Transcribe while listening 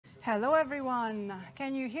Hello, everyone.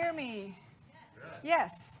 Can you hear me?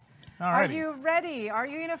 Yes. Alrighty. Are you ready? Are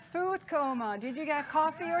you in a food coma? Did you get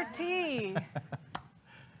coffee or tea?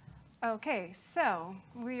 Okay, so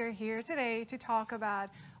we are here today to talk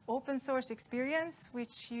about open source experience,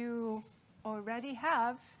 which you already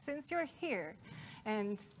have since you're here.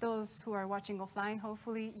 And those who are watching offline,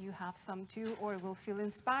 hopefully you have some too, or will feel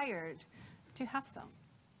inspired to have some.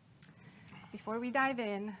 Before we dive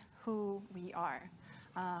in, who we are.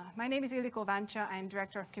 My name is Ildiko and Phil. I'm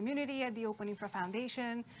Director of Community at the Open Infra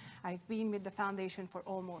Foundation. I've been with the foundation for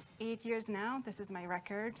almost 8 years now. This is my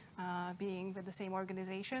record, being with the same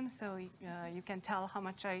organization, so you can tell how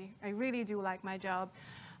much I really do like my job.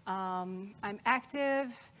 I'm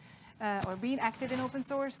active, or been active in open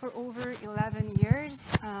source for over 11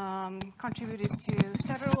 years, contributed to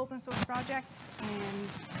several open source projects, and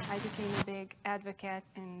I became a big advocate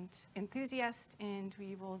and enthusiast, and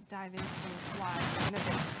we will dive into why in a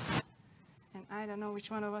bit. And I don't know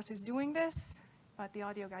which one of us is doing this, but the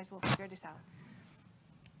audio guys will figure this out.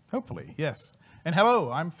 Hopefully, yes. And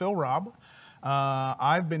hello, I'm Phil Robb.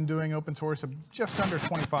 I've been doing open source just under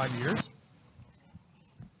 25 years.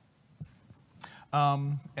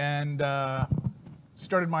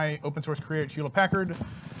 Started my open source career at Hewlett-Packard,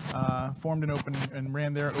 formed and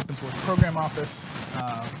ran their open source program office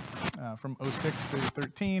from 06 to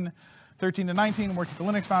 13. 13 to 19, worked at the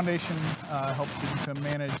Linux Foundation, helped to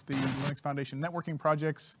manage the Linux Foundation networking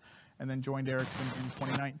projects, and then joined Ericsson in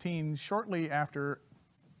 2019, shortly after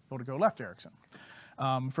Ildiko left Ericsson.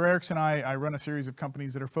 For Ericsson, I run a series of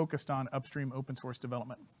companies that are focused on upstream open source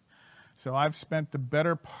development. So I've spent the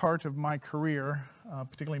better part of my career,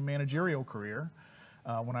 particularly managerial career,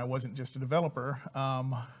 when I wasn't just a developer,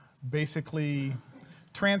 basically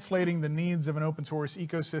translating the needs of an open source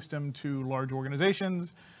ecosystem to large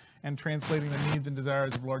organizations and translating the needs and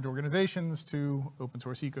desires of large organizations to open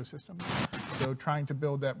source ecosystems. So trying to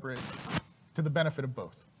build that bridge to the benefit of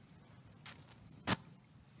both.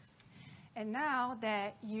 And now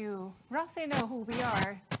that you roughly know who we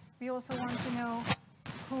are, we also want to know,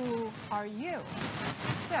 who are you?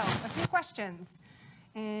 So, a few questions.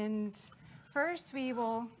 And first, we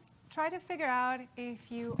will try to figure out if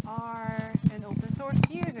you are an open source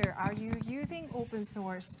user. Are you using open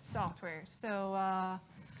source software? So,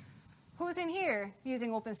 who's in here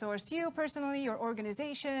using open source? You personally, your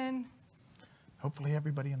organization? Hopefully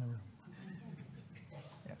everybody in the room.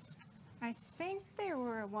 Yes. I think there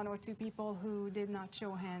were 1 or 2 people who did not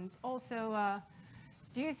show hands. Also,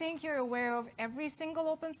 do you think you're aware of every single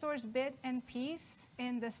open source bit and piece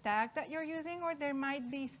in the stack that you're using, or there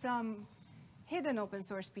might be some hidden open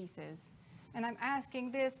source pieces? And I'm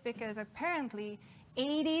asking this because apparently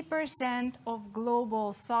 80% of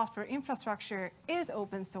global software infrastructure is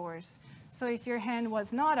open source. So if your hand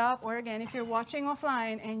was not up, or again, if you're watching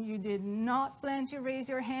offline and you did not plan to raise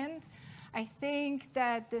your hand, I think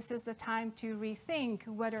that this is the time to rethink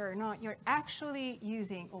whether or not you're actually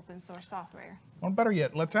using open source software. Well, better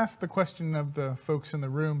yet, let's ask the question of the folks in the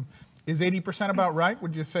room. Is 80% about right?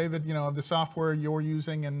 Would you say that, of the software you're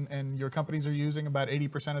using and your companies are using, about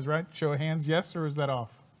 80% is right? Show of hands, yes, or is that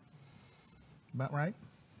off? About right?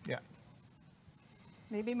 Yeah.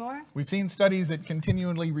 Maybe more? We've seen studies that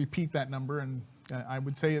continually repeat that number, and I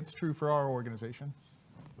would say it's true for our organization.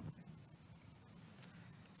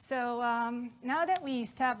 So now that we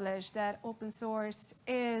established that open source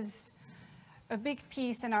is a big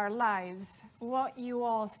piece in our lives, what you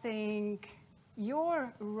all think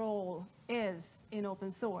your role is in open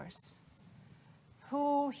source?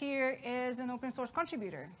 Who here is an open source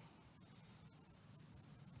contributor?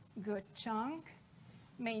 Good chunk.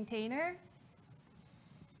 Maintainer?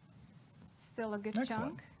 Still a good Excellent.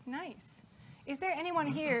 chunk. Nice. Is there anyone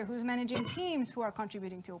here who's managing teams who are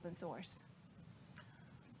contributing to open source?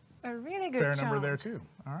 A really good Fair chunk. number there, too.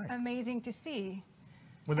 All right. Amazing to see.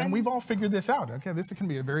 Well, then we've all figured this out. Okay, this can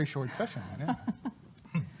be a very short session. Yeah.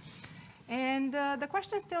 And the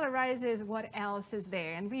question still arises, what else is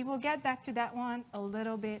there? And we will get back to that one a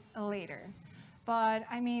little bit later. But,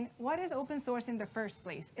 I mean, what is open source in the first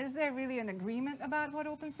place? Is there really an agreement about what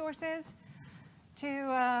open source is?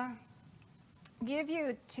 To give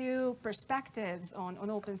you 2 perspectives on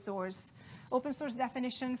open source. Open source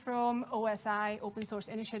definition from OSI, Open Source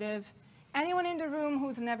Initiative. Anyone in the room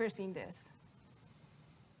who's never seen this?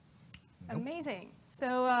 Nope. Amazing.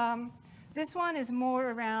 So this one is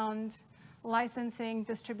more around licensing,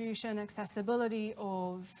 distribution, accessibility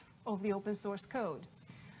of the open source code.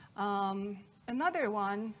 Another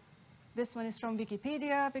one, this one is from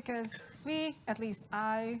Wikipedia, because at least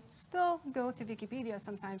I, still go to Wikipedia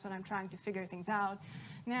sometimes when I'm trying to figure things out.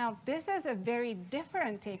 Now, this is a very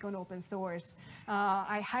different take on open source.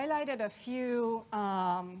 I highlighted a few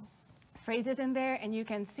phrases in there, and you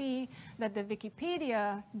can see that the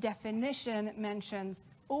Wikipedia definition mentions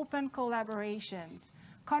open collaborations,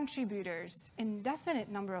 contributors, indefinite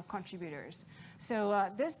number of contributors. So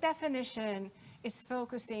this definition is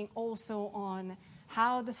focusing also on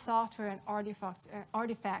how the software and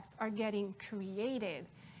artifacts are getting created,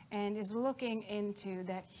 and is looking into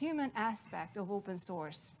that human aspect of open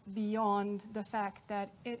source beyond the fact that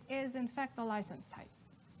it is in fact a license type.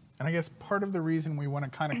 And I guess part of the reason we want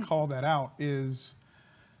to kind of call that out is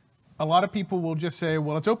a lot of people will just say,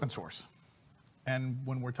 well, it's open source. And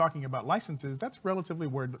when we're talking about licenses, that's relatively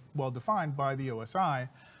well defined by the OSI.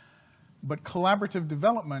 But collaborative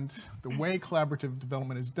development, the way collaborative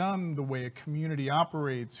development is done, the way a community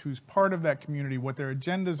operates, who's part of that community, what their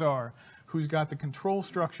agendas are, who's got the control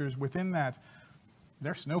structures within that,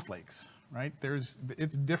 they're snowflakes, right?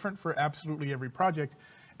 It's different for absolutely every project.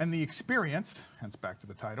 And the experience, hence back to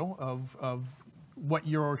the title, of what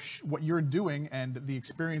you're doing and the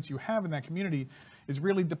experience you have in that community is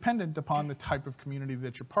really dependent upon the type of community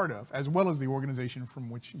that you're part of, as well as the organization from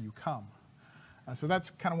which you come. So that's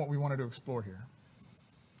kind of what we wanted to explore here.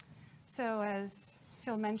 So as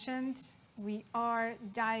Phil mentioned, we are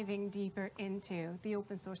diving deeper into the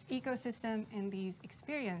open source ecosystem and these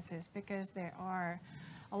experiences, because there are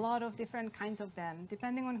a lot of different kinds of them,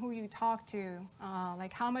 depending on who you talk to,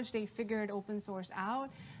 like how much they figured open source out,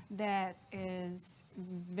 that is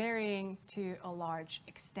varying to a large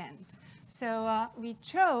extent. So we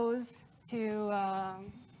chose to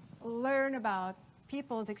learn about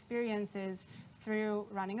people's experiences through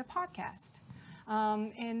running a podcast.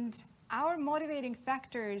 And our motivating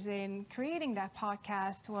factors in creating that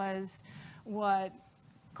podcast was what,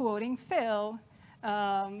 quoting Phil,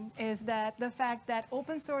 is that the fact that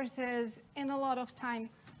open source is, in a lot of time,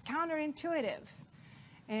 counterintuitive.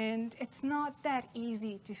 And it's not that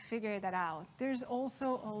easy to figure that out. There's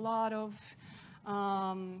also a lot of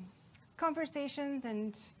conversations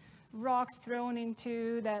and rocks thrown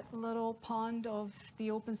into that little pond of the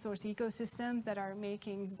open source ecosystem that are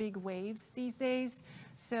making big waves these days.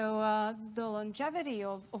 So the longevity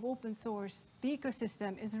of open source, the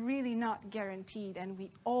ecosystem, is really not guaranteed, and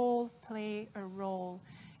we all play a role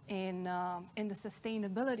in the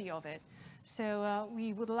sustainability of it. So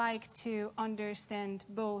we would like to understand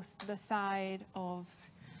both the side of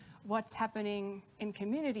what's happening in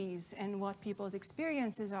communities and what people's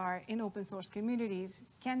experiences are in open source communities.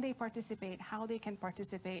 Can they participate? How they can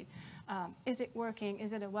participate? Is it working?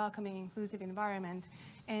 Is it a welcoming, inclusive environment?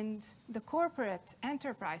 And the corporate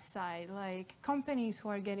enterprise side, like companies who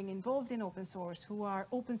are getting involved in open source, who are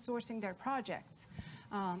open sourcing their projects,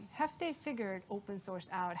 have they figured open source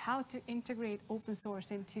out, how to integrate open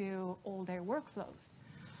source into all their workflows?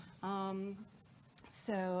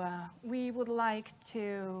 So we would like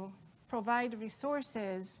to provide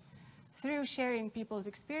resources through sharing people's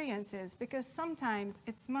experiences, because sometimes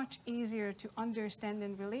it's much easier to understand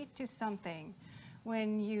and relate to something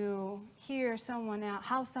when you hear someone else,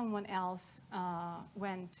 how someone else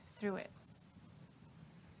went through it.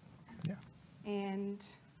 Yeah. And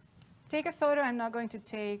take a photo. I'm not going to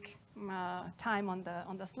take time on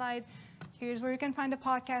the slide. Here's where you can find a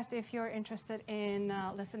podcast if you're interested in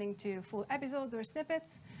listening to full episodes or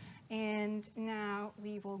snippets. And now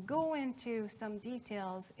we will go into some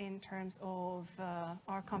details in terms of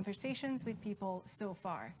our conversations with people so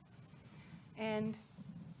far. And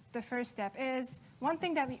the first step is, one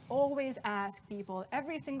thing that we always ask people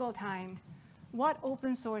every single time, what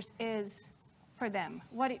open source is for them,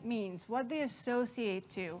 what it means, what they associate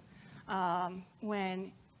to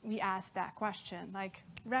when we ask that question. Like,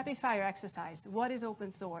 rapid fire exercise, what is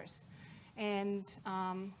open source? And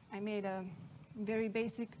I made a very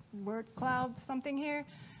basic word cloud something here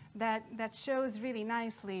that shows really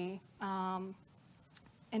nicely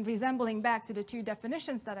and resembling back to the two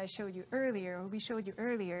definitions that I showed you earlier, or we showed you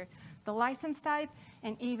earlier, the license type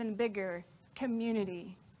and even bigger,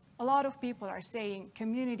 community. A lot of people are saying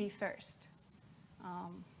community first.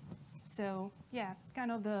 So yeah,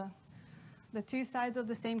 kind of the two sides of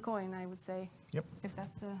the same coin, I would say. Yep. If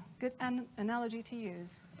that's a good analogy to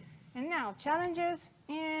use. And now, challenges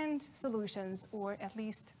and solutions, or at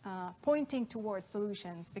least pointing towards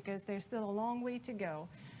solutions, because there's still a long way to go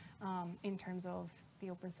in terms of the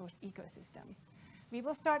open source ecosystem. We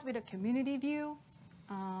will start with a community view,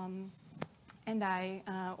 and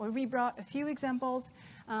we brought a few examples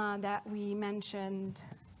that we mentioned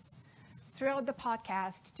throughout the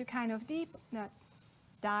podcast to kind of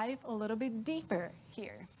dive a little bit deeper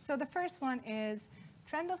here. So the first one is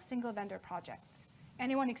trend of single vendor projects.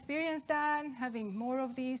 Anyone experienced that, having more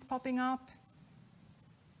of these popping up?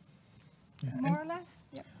 Yeah, more or less?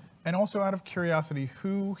 Yep. And also out of curiosity,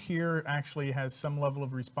 who here actually has some level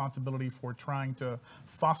of responsibility for trying to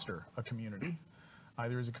foster a community?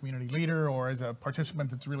 Either as a community leader or as a participant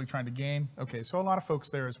that's really trying to gain? Okay, so a lot of folks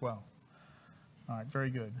there as well. All right, very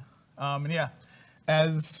good. And yeah,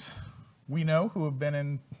 as we know who have been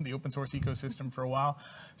in the open source ecosystem for a while,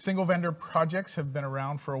 single vendor projects have been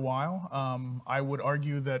around for a while. I would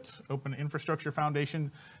argue that Open Infrastructure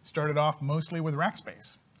Foundation started off mostly with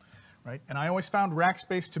Rackspace, right? And I always found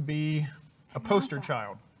Rackspace to be a poster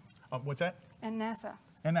child. What's that? And NASA.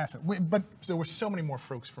 And NASA. But there were so many more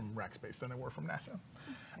folks from Rackspace than there were from NASA.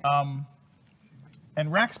 And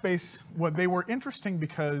Rackspace, they were interesting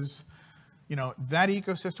because, you know, that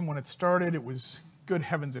ecosystem, when it started, it was, good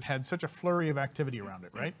heavens, it had such a flurry of activity around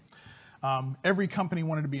it, right? Every company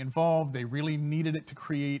wanted to be involved. They really needed it to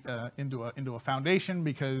create into a foundation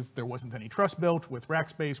because there wasn't any trust built with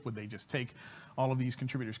Rackspace. Would they just take all of these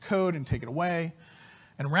contributors' code and take it away?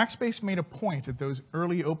 And Rackspace made a point at those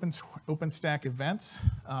early OpenStack events,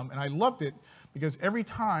 and I loved it because every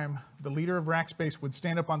time the leader of Rackspace would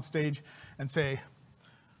stand up on stage and say,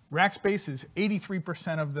 Rackspace is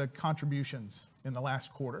 83% of the contributions in the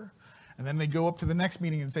last quarter. And then they go up to the next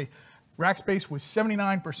meeting and say, Rackspace was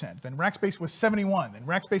 79%, then Rackspace was 71, then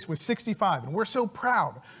Rackspace was 65, and we're so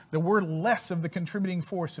proud that we're less of the contributing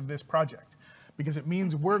force of this project because it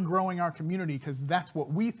means we're growing our community because that's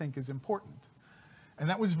what we think is important. And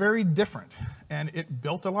that was very different, and it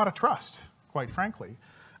built a lot of trust, quite frankly,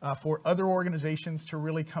 for other organizations to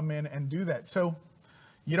really come in and do that. So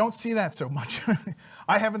you don't see that so much.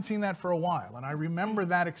 I haven't seen that for a while, and I remember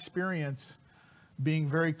that experience being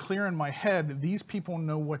very clear in my head. These people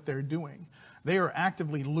know what they're doing. They are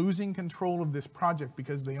actively losing control of this project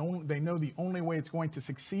because they know the only way it's going to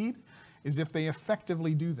succeed is if they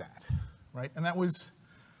effectively do that, right? And that was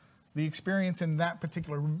the experience in that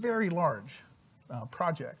particular very large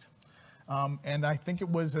project. And I think it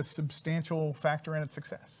was a substantial factor in its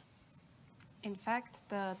success. In fact,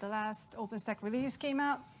 the last OpenStack release came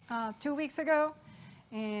out 2 weeks ago,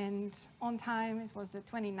 and on time it was the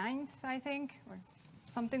 29th, I think, or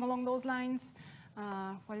something along those lines.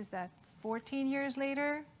 What is that, 14 years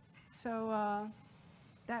later? So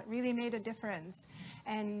that really made a difference.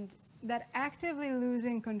 And that actively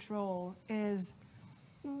losing control is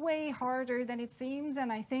way harder than it seems,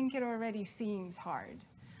 and I think it already seems hard.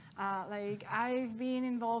 Like, I've been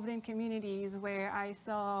involved in communities where I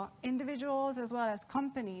saw individuals as well as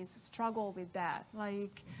companies struggle with that.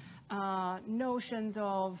 Like notions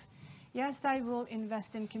of, yes, I will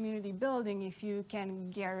invest in community building if you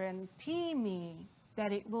can guarantee me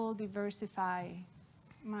that it will diversify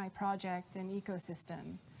my project and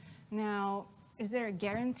ecosystem. Now, is there a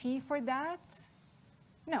guarantee for that?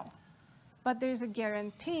 No. But there's a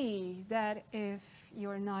guarantee that if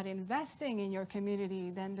you're not investing in your community,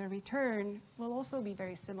 then the return will also be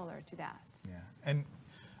very similar to that. Yeah, and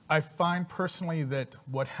I find personally that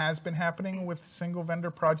what has been happening with single vendor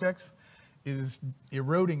projects is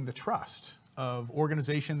eroding the trust of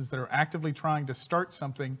organizations that are actively trying to start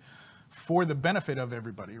something for the benefit of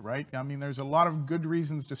everybody, right? I mean, there's a lot of good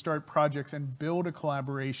reasons to start projects and build a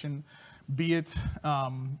collaboration, be it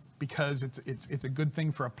because it's a good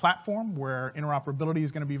thing for a platform where interoperability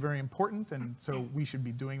is going to be very important, and so we should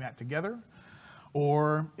be doing that together.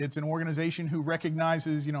 Or it's an organization who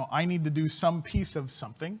recognizes, you know, I need to do some piece of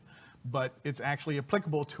something, but it's actually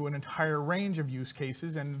applicable to an entire range of use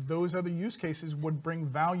cases, and those other use cases would bring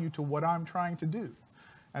value to what I'm trying to do,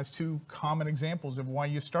 as two common examples of why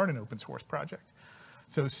you start an open source project.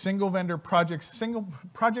 So single vendor projects,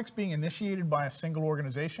 being initiated by a single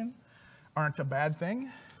organization aren't a bad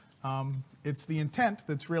thing. It's the intent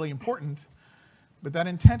that's really important, but that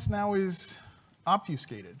intent now is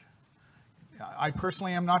obfuscated. I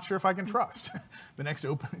personally am not sure if I can trust the next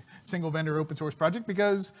single vendor open source project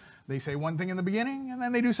because they say one thing in the beginning and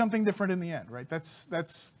then they do something different in the end, right? That's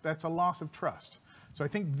a loss of trust. So I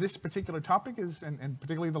think this particular topic is, and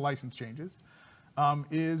particularly the license changes,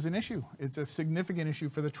 is an issue. It's a significant issue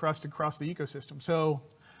for the trust across the ecosystem. So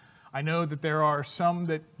I know that there are some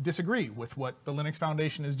that disagree with what the Linux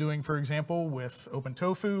Foundation is doing, for example, with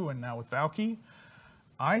OpenTofu and now with Valkey.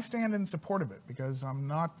 I stand in support of it because I'm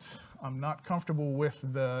not comfortable with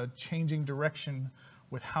the changing direction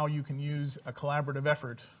with how you can use a collaborative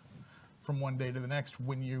effort from one day to the next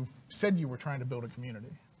when you said you were trying to build a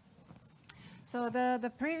community. So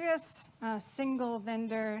the previous single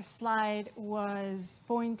vendor slide was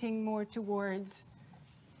pointing more towards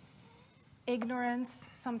ignorance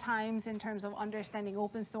sometimes in terms of understanding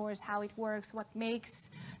open source, how it works, what makes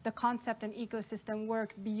the concept and ecosystem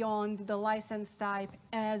work beyond the license type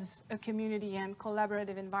as a community and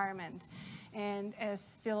collaborative environment. And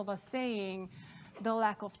as Phil was saying, the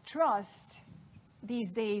lack of trust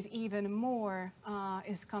these days even more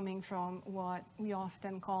is coming from what we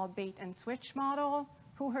often call bait and switch model.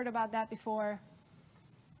 Who heard about that before?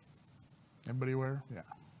 Everybody aware? Yeah.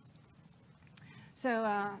 So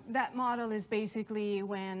that model is basically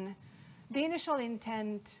when the initial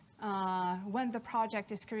intent, when the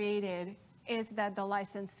project is created, is that the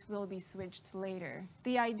license will be switched later.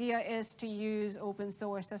 The idea is to use open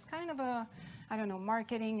source as kind of a, I don't know,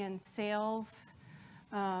 marketing and sales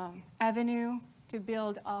avenue to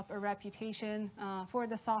build up a reputation for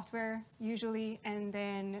the software usually, and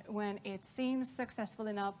then when it seems successful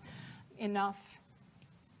enough,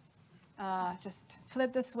 just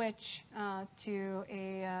flip the switch to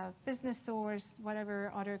a business source,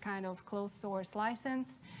 whatever other kind of closed source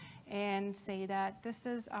license, and say that this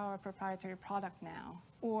is our proprietary product now,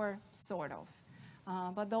 or sort of.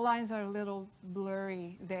 But the lines are a little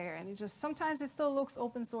blurry there, and sometimes it still looks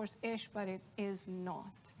open source-ish, but it is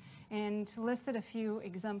not. And listed a few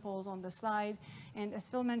examples on the slide. And as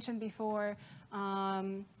Phil mentioned before,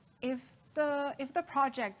 if the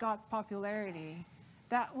project got popularity,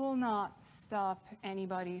 that will not stop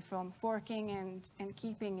anybody from forking and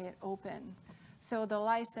keeping it open. So the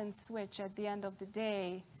license switch at the end of the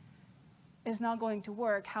day is not going to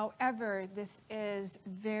work. However, this is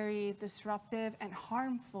very disruptive and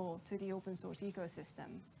harmful to the open source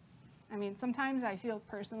ecosystem. I mean, sometimes I feel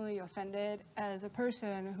personally offended as a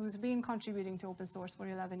person who's been contributing to open source for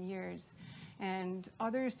 11 years, and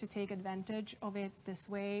others to take advantage of it this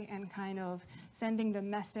way and kind of sending the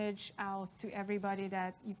message out to everybody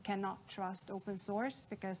that you cannot trust open source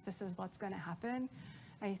because this is what's going to happen.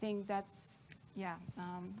 I think that's, yeah,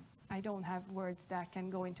 I don't have words that can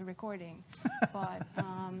go into recording, but,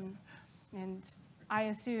 and I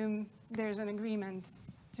assume there's an agreement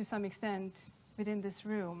to some extent within this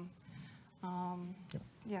room. Yep.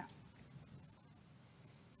 Yeah.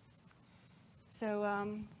 So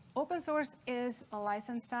open source is a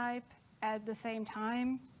license type. At the same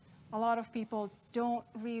time, a lot of people don't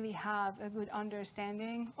really have a good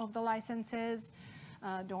understanding of the licenses,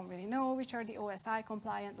 don't really know which are the OSI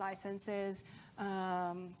compliant licenses.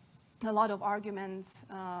 A lot of arguments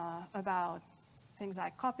about things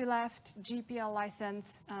like copyleft, GPL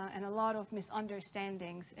license, and a lot of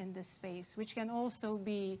misunderstandings in this space, which can also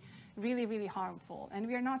be really, really harmful. And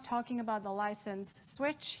we are not talking about the license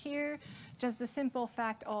switch here, just the simple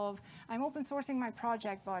fact of, I'm open sourcing my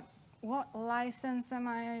project, but what license am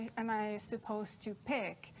I supposed to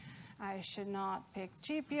pick? I should not pick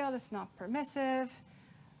GPL, it's not permissive.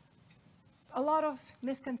 A lot of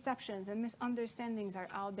misconceptions and misunderstandings are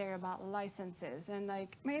out there about licenses. And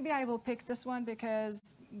like, maybe I will pick this one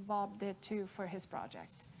because Bob did too for his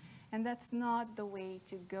project. And that's not the way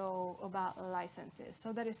to go about licenses.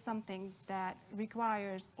 So that is something that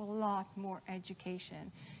requires a lot more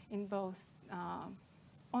education in both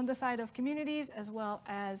on the side of communities as well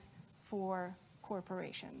as for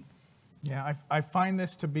corporations. Yeah, I find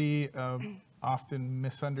this to be an often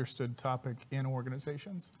misunderstood topic in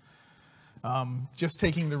organizations. Just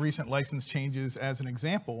taking the recent license changes as an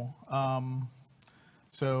example. Again,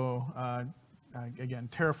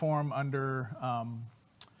 Terraform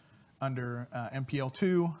under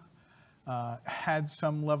MPL2 had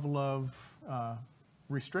some level of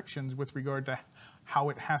restrictions with regard to how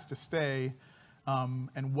it has to stay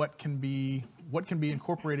and what can be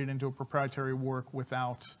incorporated into a proprietary work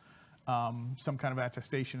without some kind of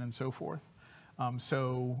attestation and so forth.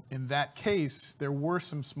 So in that case, there were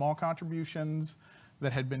some small contributions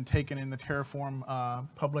that had been taken in the Terraform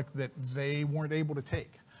public that they weren't able to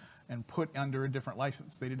take and put under a different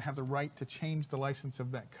license. They didn't have the right to change the license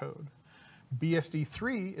of that code.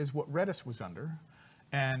 BSD3 is what Redis was under,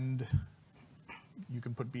 and you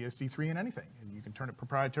can put BSD3 in anything, and you can turn it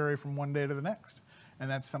proprietary from one day to the next. And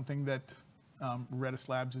that's something that Redis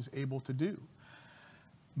Labs is able to do.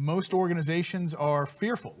 Most organizations are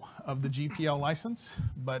fearful of the GPL license,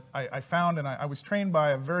 but I found, and I was trained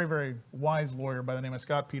by a very, very wise lawyer by the name of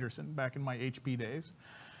Scott Peterson back in my HP days.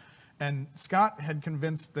 And Scott had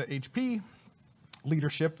convinced the HP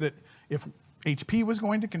leadership that if HP was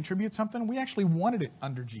going to contribute something, we actually wanted it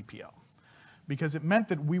under GPL, because it meant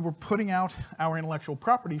that we were putting out our intellectual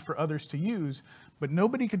property for others to use, but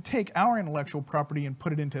nobody could take our intellectual property and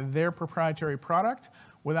put it into their proprietary product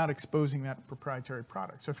without exposing that proprietary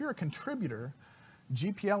product. So if you're a contributor,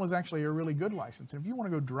 GPL is actually a really good license. And if you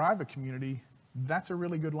want to go drive a community, that's a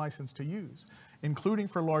really good license to use, including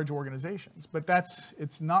for large organizations. But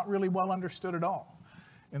it's not really well understood at all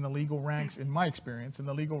in the legal ranks, in my experience, in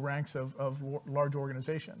the legal ranks of large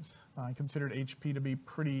organizations. I considered HP to be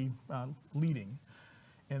pretty leading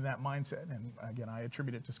in that mindset. And again, I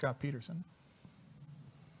attribute it to Scott Peterson.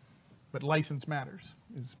 But license matters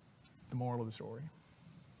is the moral of the story.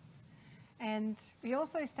 And we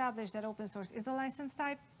also established that open source is a license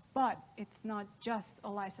type, but it's not just a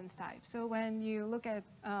license type. So when you look at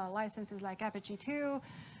licenses like Apache 2,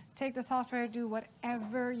 take the software, do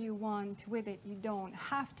whatever you want with it. You don't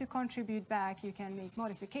have to contribute back. You can make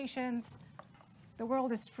modifications. The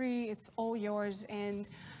world is free. It's all yours. And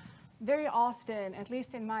very often, at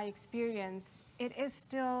least in my experience, it is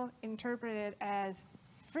still interpreted as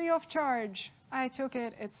free of charge. I took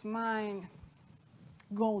it. It's mine.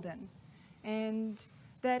 Golden. And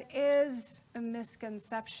that is a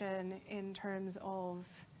misconception in terms of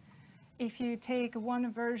if you take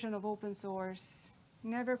one version of open source,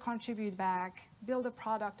 never contribute back, build a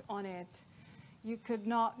product on it, you could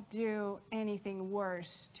not do anything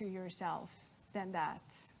worse to yourself than that.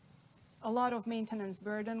 A lot of maintenance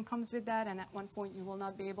burden comes with that, and at one point you will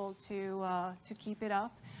not be able to keep it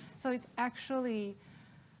up. So it's actually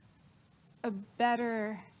a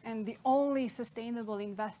better and the only sustainable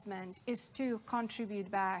investment is to contribute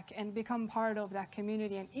back and become part of that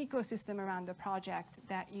community and ecosystem around the project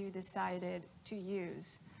that you decided to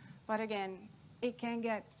use. But again, it can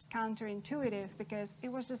get counterintuitive because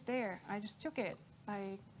it was just there. I just took it.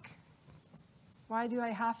 Like, why do I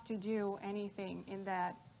have to do anything in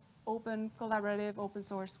that open, collaborative, open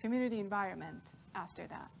source community environment after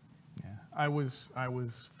that? Yeah, I was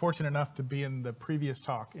fortunate enough to be in the previous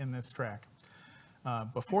talk in this track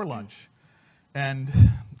before lunch. And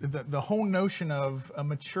the whole notion of a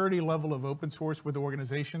maturity level of open source with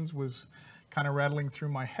organizations was kind of rattling through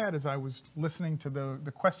my head as I was listening to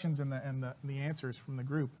the questions and the answers from the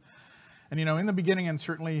group. And you know, in the beginning, and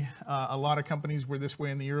certainly a lot of companies were this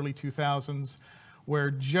way in the early 2000s,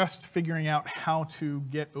 where just figuring out how to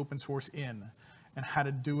get open source in and how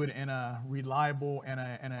to do it in a reliable and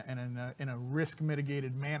in a risk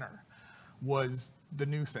mitigated manner was the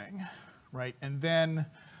new thing, right? And then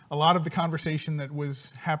a lot of the conversation that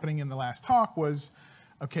was happening in the last talk was,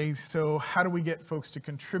 okay, so how do we get folks to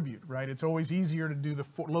contribute, right? It's always easier to do the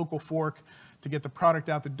local fork to get the product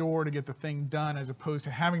out the door, to get the thing done, as opposed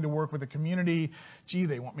to having to work with the community. Gee,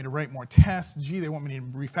 they want me to write more tests. Gee, they want me to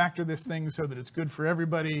refactor this thing so that it's good for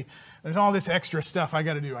everybody. There's all this extra stuff I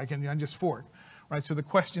got to do. I just fork, right? So the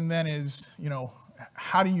question then is, you know,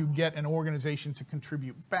 how do you get an organization to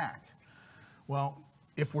contribute back? Well,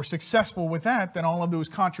 if we're successful with that, then all of those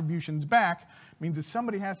contributions back means that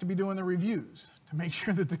somebody has to be doing the reviews to make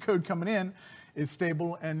sure that the code coming in is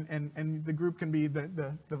stable and the group can be,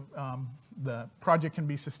 the project can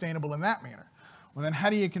be sustainable in that manner. Well, then how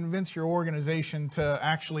do you convince your organization to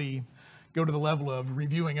actually go to the level of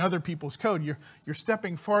reviewing other people's code? You're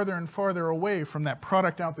stepping farther and farther away from that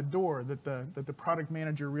product out the door that the product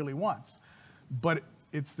manager really wants. But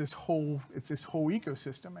it's this whole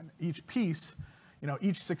ecosystem, and each piece, you know,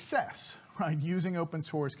 each success, right, using open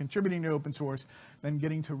source, contributing to open source, then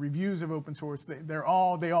getting to reviews of open source, they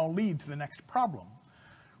all lead to the next problem,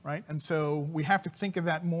 right? And so we have to think of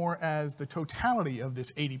that more as the totality of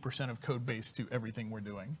this 80% of code base to everything we're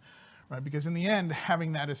doing, right? Because in the end,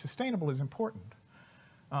 having that as sustainable is important.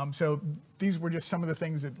 So these were just some of the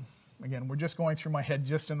things that, again, were just going through my head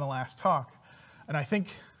just in the last talk. And I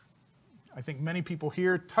think many people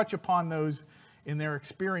here touch upon those in their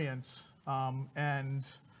experience. And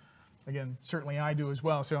again, certainly I do as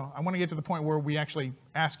well. So I want to get to the point where we actually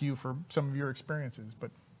ask you for some of your experiences,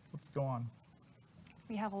 but let's go on.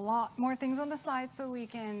 We have a lot more things on the slide, so we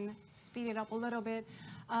can speed it up a little bit.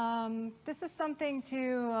 This is something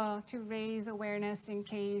to raise awareness in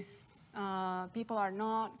case people are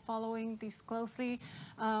not following this closely.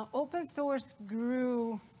 Open source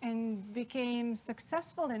grew and became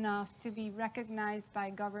successful enough to be recognized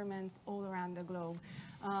by governments all around the globe.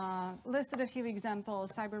 Listed a few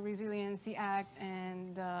examples: Cyber Resiliency Act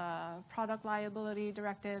and Product Liability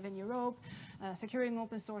Directive in Europe, Securing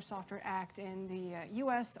Open Source Software Act in the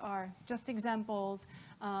US are just examples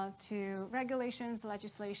to regulations,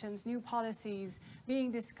 legislations, new policies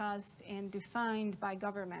being discussed and defined by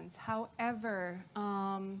governments. However,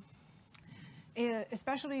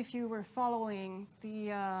 especially if you were following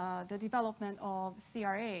the development of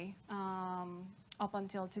CRA up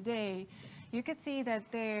until today, you could see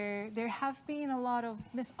that there have been a lot of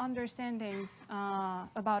misunderstandings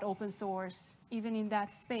about open source, even in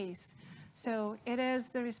that space. So it is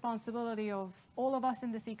the responsibility of all of us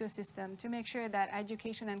in this ecosystem to make sure that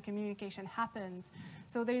education and communication happens,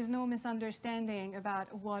 so there is no misunderstanding about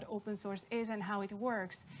what open source is and how it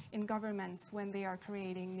works in governments when they are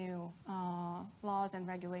creating new laws and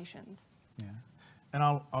regulations. Yeah, and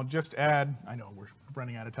I'll just add, I know we're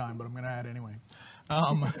running out of time, but I'm going to add anyway.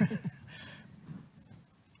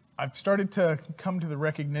 I've started to come to the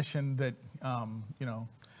recognition that, you know,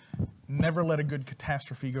 never let a good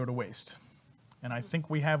catastrophe go to waste. And I think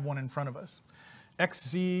we have one in front of us.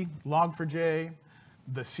 XZ, Log4j,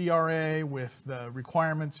 the CRA with the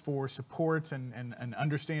requirements for supports and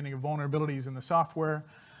understanding of vulnerabilities in the software,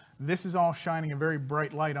 this is all shining a very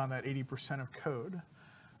bright light on that 80% of code.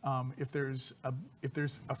 If there's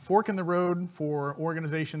a fork in the road for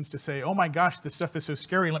organizations to say, oh my gosh, this stuff is so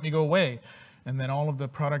scary, let me go away, and then all of the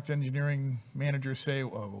product engineering managers say,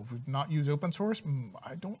 oh, not use open source,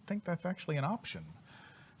 I don't think that's actually an option.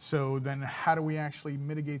 So then how do we actually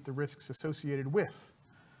mitigate the risks associated with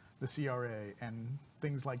the CRA and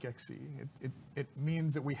things like XC? It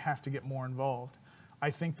means that we have to get more involved. I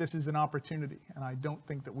think this is an opportunity, and I don't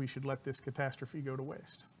think that we should let this catastrophe go to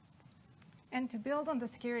waste. And to build on the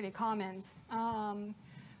security comments,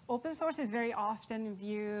 open source is very often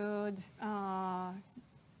viewed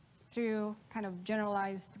through kind of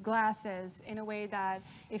generalized glasses in a way that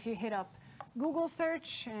if you hit up Google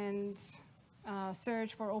search and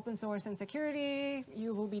search for open source and security,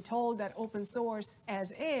 you will be told that open source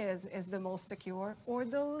as is the most secure or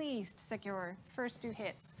the least secure, first two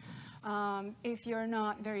hits. If you're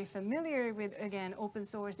not very familiar with, again, open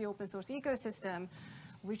source, the open source ecosystem,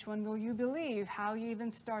 which one will you believe? How you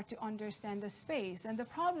even start to understand the space? And the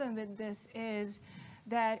problem with this is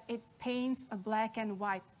that it paints a black and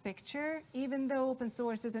white picture, even though open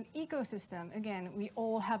source is an ecosystem. Again, we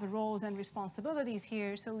all have roles and responsibilities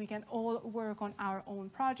here, so we can all work on our own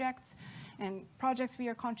projects and projects we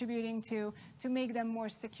are contributing to make them more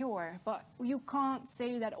secure. But you can't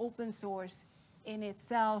say that open source in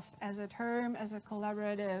itself as a term, as a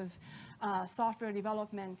collaborative software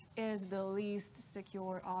development is the least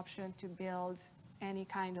secure option to build any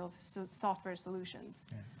kind of software solutions.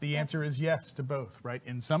 Yeah. The answer is yes to both, right?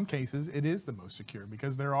 In some cases, it is the most secure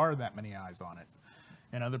because there are that many eyes on it.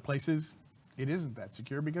 In other places, it isn't that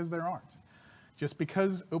secure because there aren't. Just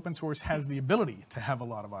because open source has the ability to have a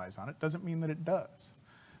lot of eyes on it doesn't mean that it does.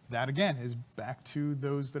 That, again, is back to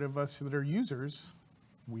those of us that are users.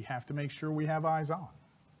 We have to make sure we have eyes on.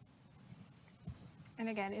 And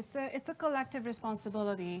again, it's a collective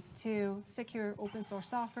responsibility to secure open source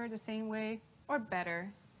software the same way or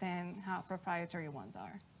better than how proprietary ones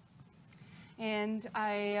are. And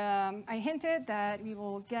I hinted that we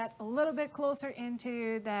will get a little bit closer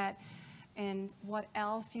into that and what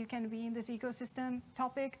else you can be in this ecosystem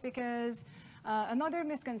topic, because another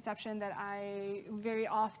misconception that I very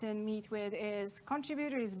often meet with is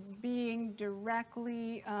contributors being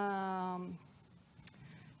directly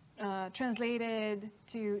translated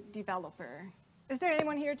to developer. Is there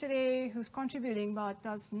anyone here today who's contributing but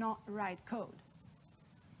does not write code?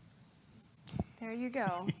 There you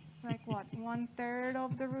go. It's like, what, 1/3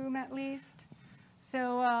 of the room at least?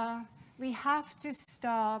 So we have to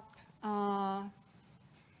stop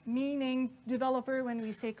meaning developer when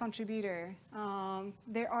we say contributor.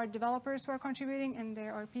 There are developers who are contributing, and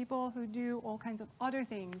there are people who do all kinds of other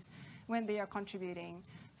things when they are contributing.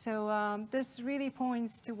 So this really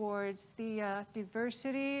points towards the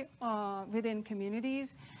diversity within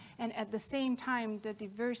communities, and at the same time, the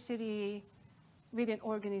diversity within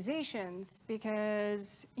organizations,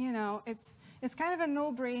 because it's kind of a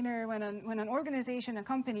no-brainer when an organization, a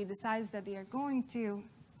company decides that they are going to,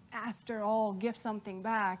 after all, give something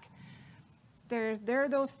back. There are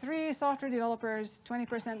those 3 software developers,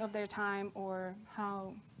 20% of their time, or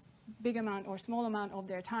how big amount or small amount of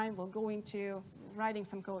their time will go into writing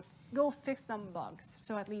some code. Go fix some bugs,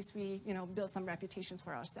 so at least we build some reputations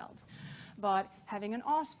for ourselves. But having an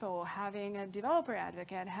OSPO, having a developer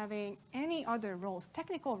advocate, having any other roles,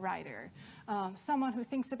 technical writer, someone who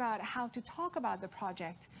thinks about how to talk about the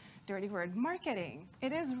project, dirty word, marketing.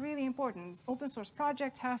 It is really important. Open source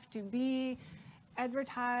projects have to be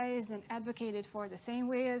advertised and advocated for the same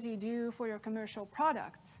way as you do for your commercial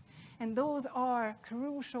products. And those are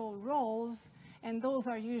crucial roles, and those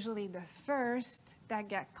are usually the first that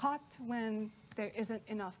get cut when there isn't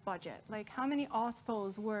enough budget. Like, how many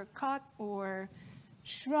OSPOs were cut or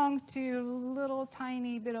shrunk to little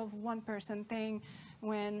tiny bit of one-person thing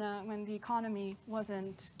when the economy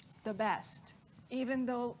wasn't the best, even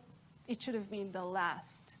though it should have been the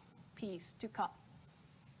last piece to cut.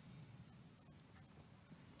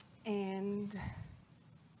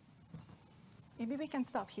 Maybe we can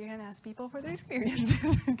stop here and ask people for their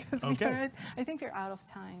experiences because Okay. I think we're out of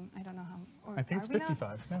time. I don't know how. Or I think it's are we not?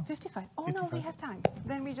 55. No. 55. Oh, no, we 55. have time.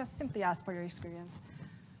 Then we just simply ask for your experience.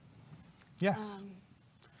 Yes.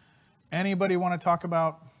 Anybody want to talk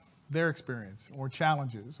about their experience or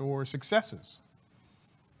challenges or successes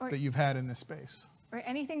Or- that you've had in this space? Or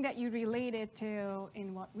anything that you related to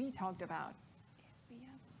in what we talked about.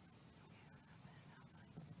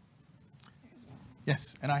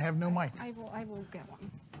 Yes, and I have no mic. I will get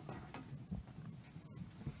one.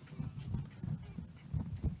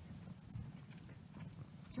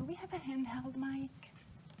 Do we have a handheld mic?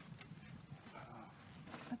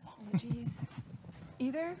 Apologies.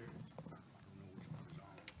 Either?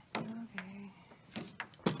 Okay.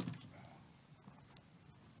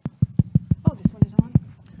 Oh, this one is on.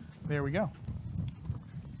 There we go.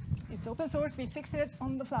 It's open source. We fix it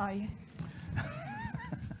on the fly.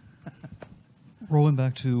 Rolling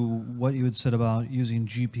back to what you had said about using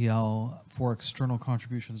GPL for external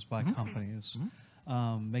contributions by companies,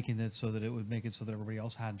 making it so that it would make it so that everybody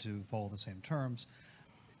else had to follow the same terms.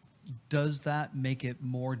 Does that make it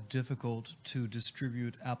more difficult to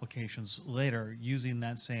distribute applications later using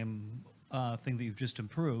that same thing that you've just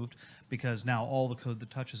improved? Because now all the code that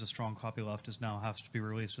touches a strong copyleft is now has to be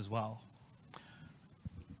released as well.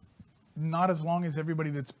 Not as long as everybody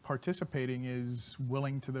that's participating is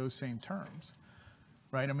willing to those same terms,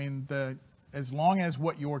 right? I mean, as long as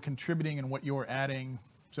what you're contributing and what you're adding,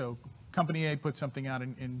 so company A puts something out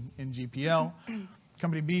in GPL,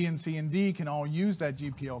 company B and C and D can all use that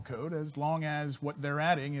GPL code as long as what they're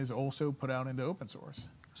adding is also put out into open source.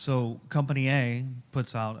 So company A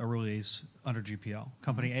puts out a release under GPL.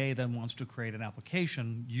 Company A then wants to create an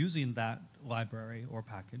application using that library or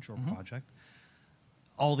package or project.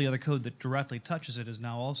 All the other code that directly touches it is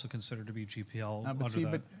now also considered to be GPL.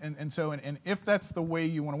 And if that's the way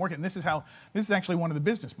you want to work it, and this is actually one of the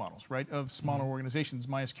business models, right, of smaller organizations.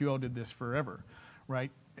 MySQL did this forever,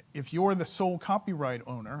 right? If you're the sole copyright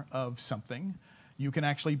owner of something, you can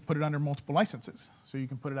actually put it under multiple licenses. So you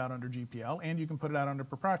can put it out under GPL and you can put it out under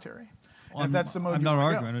proprietary. And if that's the mode I'm you not want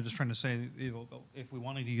to arguing. go. I'm just trying to say if we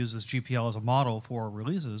wanted to use this GPL as a model for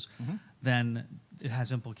releases, then it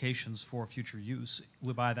has implications for future use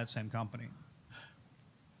by that same company.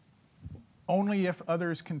 Only if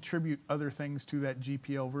others contribute other things to that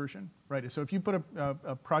GPL version, right? So if you put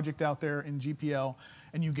a project out there in GPL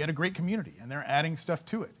and you get a great community and they're adding stuff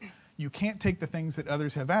to it, you can't take the things that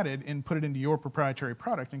others have added and put it into your proprietary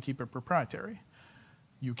product and keep it proprietary.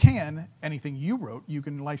 You can, anything you wrote, you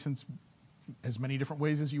can license as many different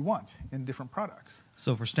ways as you want in different products.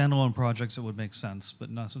 So for standalone projects, it would make sense, but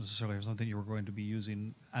not necessarily for something you were going to be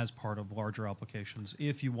using as part of larger applications.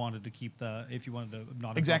 If you wanted to keep if you wanted to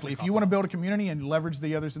not exactly. If you want to build a community and leverage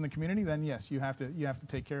the others in the community, then yes, you have to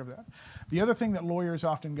take care of that. The other thing that lawyers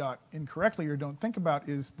often got incorrectly or don't think about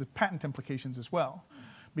is the patent implications as well,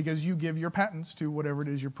 because you give your patents to whatever it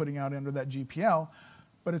is you're putting out under that GPL.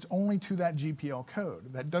 But it's only to that GPL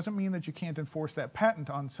code. That doesn't mean that you can't enforce that patent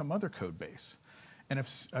on some other code base. And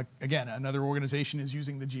if, again, another organization is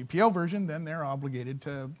using the GPL version, then they're obligated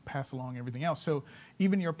to pass along everything else. So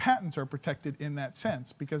even your patents are protected in that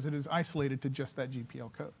sense because it is isolated to just that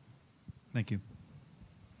GPL code. Thank you.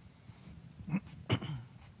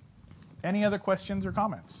 Any other questions or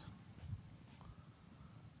comments?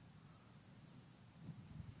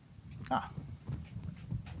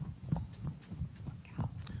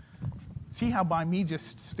 See how by me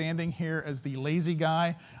just standing here as the lazy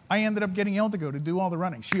guy, I ended up getting Ildiko to do all the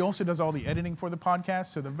running. She also does all the editing for the podcast,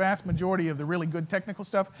 so the vast majority of the really good technical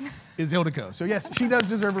stuff is Ildiko. So yes, she does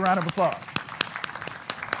deserve a round of applause.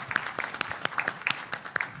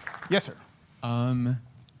 Yes, sir. I'm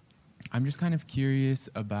just kind of curious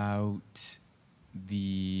about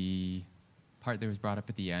the part that was brought up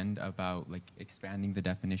at the end about like expanding the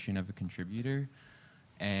definition of a contributor.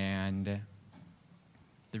 And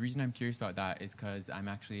the reason I'm curious about that is because I'm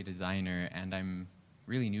actually a designer and I'm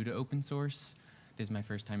really new to open source. This is my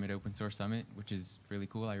first time at Open Source Summit, which is really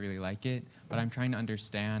cool. I really like it. But I'm trying to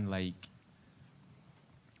understand, like,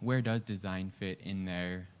 where does design fit in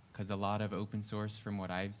there? Because a lot of open source, from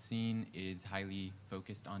what I've seen, is highly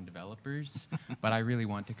focused on developers. But I really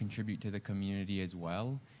want to contribute to the community as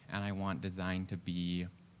well. And I want design to be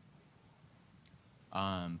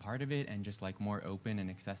part of it and just like more open and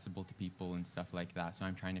accessible to people and stuff like that. So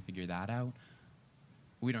I'm trying to figure that out.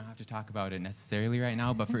 We don't have to talk about it necessarily right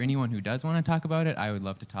now, but for anyone who does want to talk about it, I would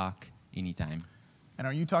love to talk anytime. And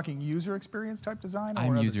are you talking user experience type design? Or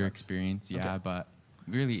I'm other user types? experience, yeah, Okay. but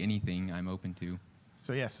really anything I'm open to.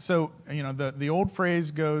 So yes, so the old phrase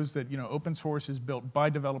goes that open source is built by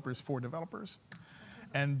developers for developers.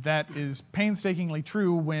 And that is painstakingly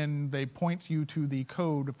true when they point you to the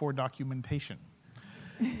code for documentation,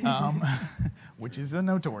 which is a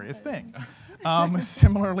notorious thing.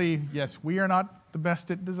 Similarly, yes, we are not the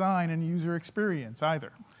best at design and user experience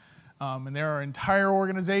either. And there are entire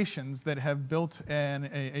organizations that have built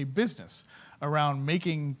a business around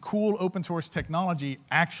making cool open source technology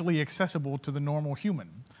actually accessible to the normal human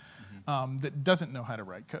that doesn't know how to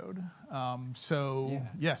write code.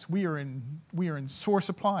 Yes, we are in sore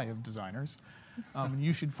supply of designers, and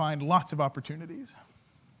you should find lots of opportunities.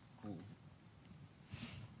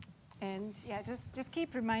 And yeah, just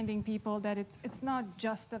keep reminding people that it's not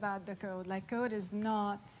just about the code. Like, code is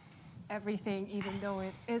not everything, even though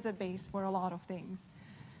it is a base for a lot of things.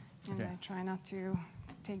 And I try not to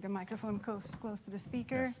take the microphone close to the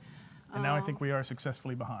speaker. Yes. And now I think we are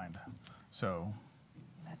successfully behind. So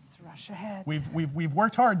let's rush ahead. We've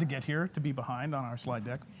worked hard to get here, to be behind on our slide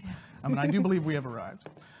deck. And I do believe we have arrived.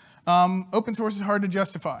 Open source is hard to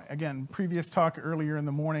justify. Again, previous talk earlier in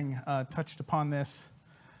the morning touched upon this.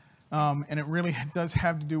 And it really does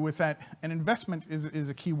have to do with that. And investment is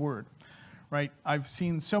a key word, right? I've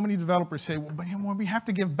seen so many developers say, well, but we have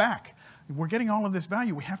to give back. We're getting all of this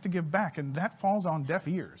value. We have to give back. And that falls on deaf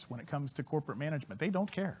ears when it comes to corporate management. They don't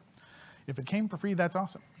care. If it came for free, that's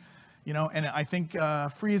awesome. You know, and I think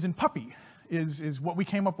free as in puppy is what we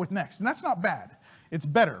came up with next. And that's not bad. It's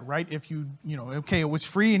better, right? If you know, okay, it was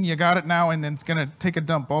free and you got it now, and then it's going to take a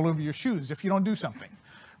dump all over your shoes if you don't do something.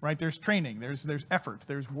 Right? There's training, there's effort,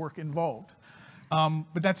 there's work involved.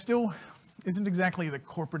 But that still isn't exactly the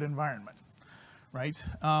corporate environment, right?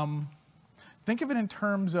 Think of it in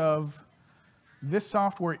terms of this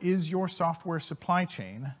software is your software supply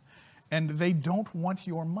chain, and they don't want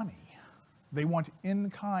your money. They want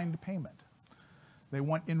in-kind payment. They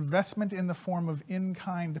want investment in the form of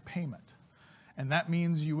in-kind payment. And that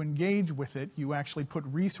means you engage with it, you actually put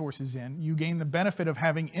resources in, you gain the benefit of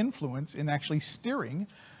having influence in actually steering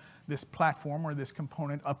this platform or this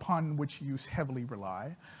component upon which you heavily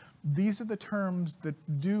rely. These are the terms that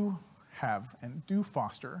do have and do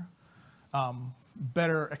foster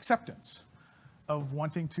better acceptance of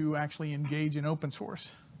wanting to actually engage in open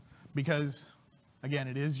source. Because, again,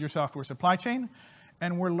 it is your software supply chain,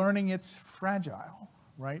 and we're learning it's fragile,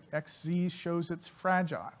 right? XZ shows it's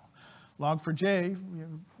fragile. Log4j,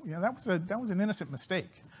 that was an innocent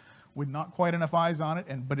mistake with not quite enough eyes on it,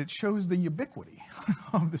 but it shows the ubiquity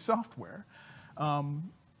of the software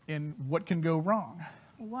in what can go wrong.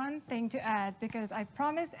 One thing to add, because I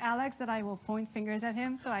promised Alex that I will point fingers at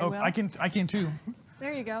him, so I will. I can too.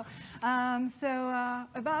 There you go.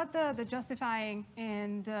 About the justifying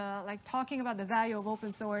and like talking about the value of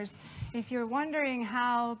open source, if you're wondering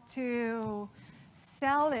how to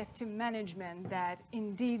sell it to management that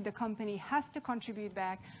indeed the company has to contribute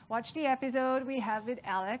back, watch the episode we have with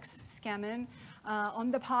Alex Scammon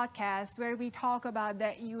on the podcast, where we talk about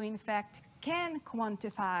that you in fact can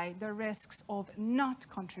quantify the risks of not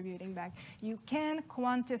contributing back. You can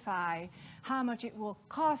quantify how much it will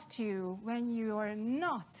cost you when you are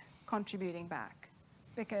not contributing back,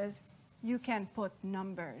 because you can put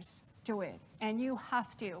numbers to it, and you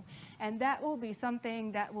have to. And that will be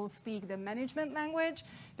something that will speak the management language,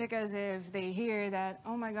 because if they hear that,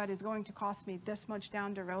 oh my God, it's going to cost me this much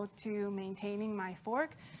down the road to maintaining my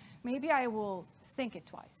fork, maybe I will think it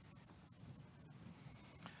twice.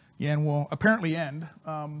 Yeah, and we'll apparently end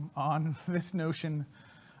on this notion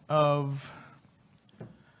of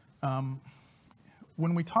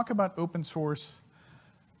when we talk about open source,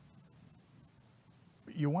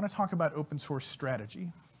 you want to talk about open source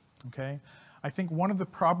strategy, okay? I think one of the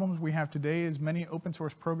problems we have today is many open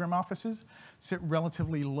source program offices sit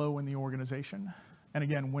relatively low in the organization. And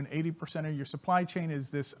again, when 80% of your supply chain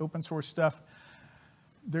is this open source stuff,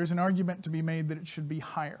 there's an argument to be made that it should be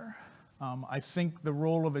higher. I think the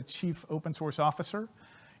role of a chief open source officer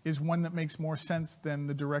is one that makes more sense than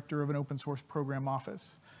the director of an open source program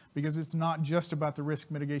office, because it's not just about the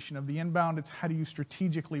risk mitigation of the inbound, it's how do you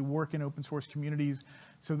strategically work in open source communities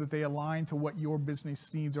so that they align to what your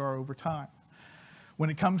business needs are over time.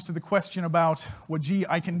 When it comes to the question about, well, gee,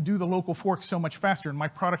 I can do the local fork so much faster and my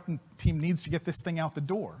product team needs to get this thing out the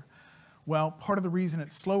door. Well, part of the reason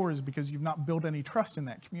it's slower is because you've not built any trust in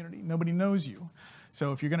that community. Nobody knows you.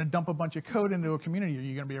 So if you're going to dump a bunch of code into a community, are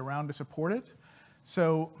you going to be around to support it?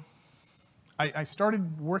 So I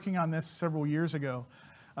started working on this several years ago.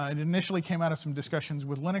 It initially came out of some discussions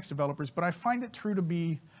with Linux developers, but I find it true to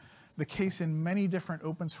be the case in many different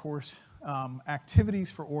open source activities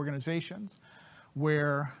for organizations,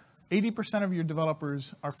 where 80% of your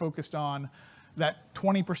developers are focused on that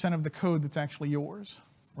 20% of the code that's actually yours.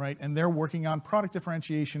 right? And they're working on product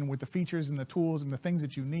differentiation with the features and the tools and the things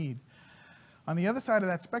that you need. On the other side of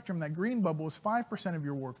that spectrum, that green bubble is 5% of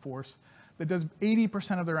your workforce that does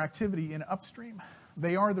 80% of their activity in upstream.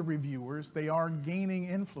 They are the reviewers. They are gaining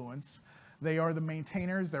influence. They are the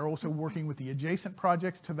maintainers. They're also working with the adjacent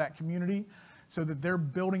projects to that community so that they're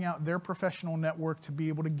building out their professional network to be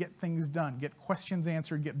able to get things done, get questions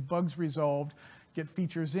answered, get bugs resolved, get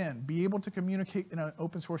features in, be able to communicate in an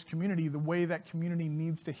open source community the way that community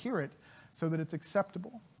needs to hear it so that it's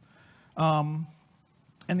acceptable.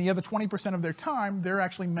 And the other 20% of their time, they're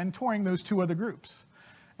actually mentoring those two other groups.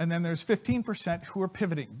 And then there's 15% who are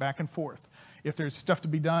pivoting back and forth. If there's stuff to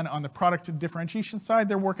be done on the product and differentiation side,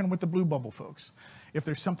 they're working with the blue bubble folks. If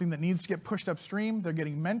there's something that needs to get pushed upstream, they're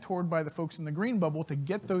getting mentored by the folks in the green bubble to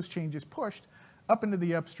get those changes pushed up into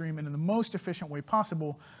the upstream and in the most efficient way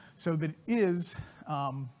possible so that it is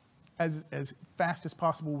as fast as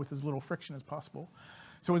possible with as little friction as possible.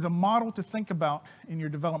 So as a model to think about in your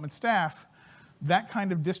development staff, that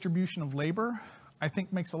kind of distribution of labor, I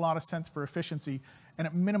think makes a lot of sense for efficiency, and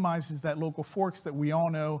it minimizes that local forks that we all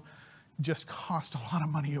know just cost a lot of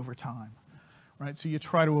money over time, right? So you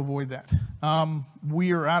try to avoid that.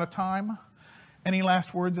 We are out of time. Any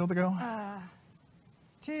last words, Ildiko?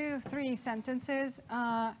 2-3 sentences.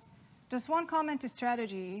 Just one comment to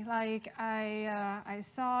strategy. Like I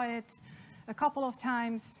saw it a couple of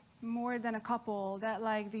times, more than a couple, that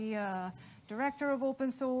like the director of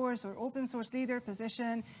open source or open source leader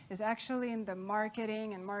position is actually in the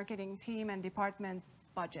marketing team and department's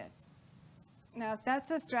budget. Now,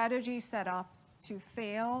 that's a strategy set up to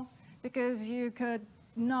fail because you could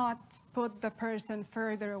not put the person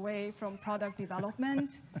further away from product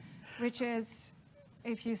development, which is,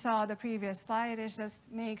 if you saw the previous slide, it just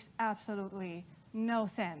makes absolutely no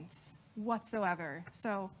sense whatsoever.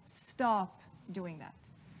 So stop doing that.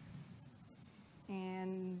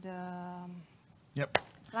 And Yep.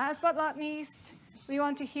 last but not least, we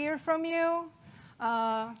want to hear from you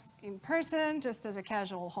in person, just as a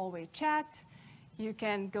casual hallway chat. You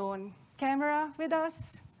can go on camera with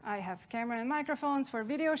us. I have camera and microphones for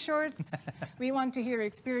video shorts. We want to hear your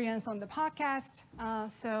experience on the podcast.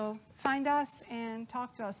 So find us and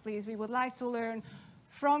talk to us, please. We would like to learn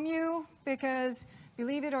from you because,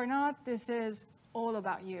 believe it or not, this is all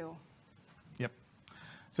about you. Yep.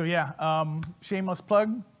 So yeah, shameless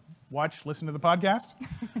plug. Watch, listen to the podcast.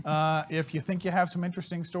 If you think you have some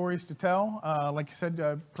interesting stories to tell, like you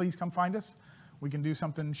said, please come find us. We can do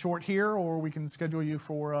something short here, or we can schedule you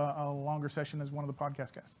for a longer session as one of the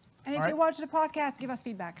podcast guests. And if you watch the podcast, give us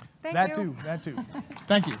feedback. Thank you. That too.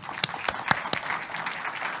 Thank you.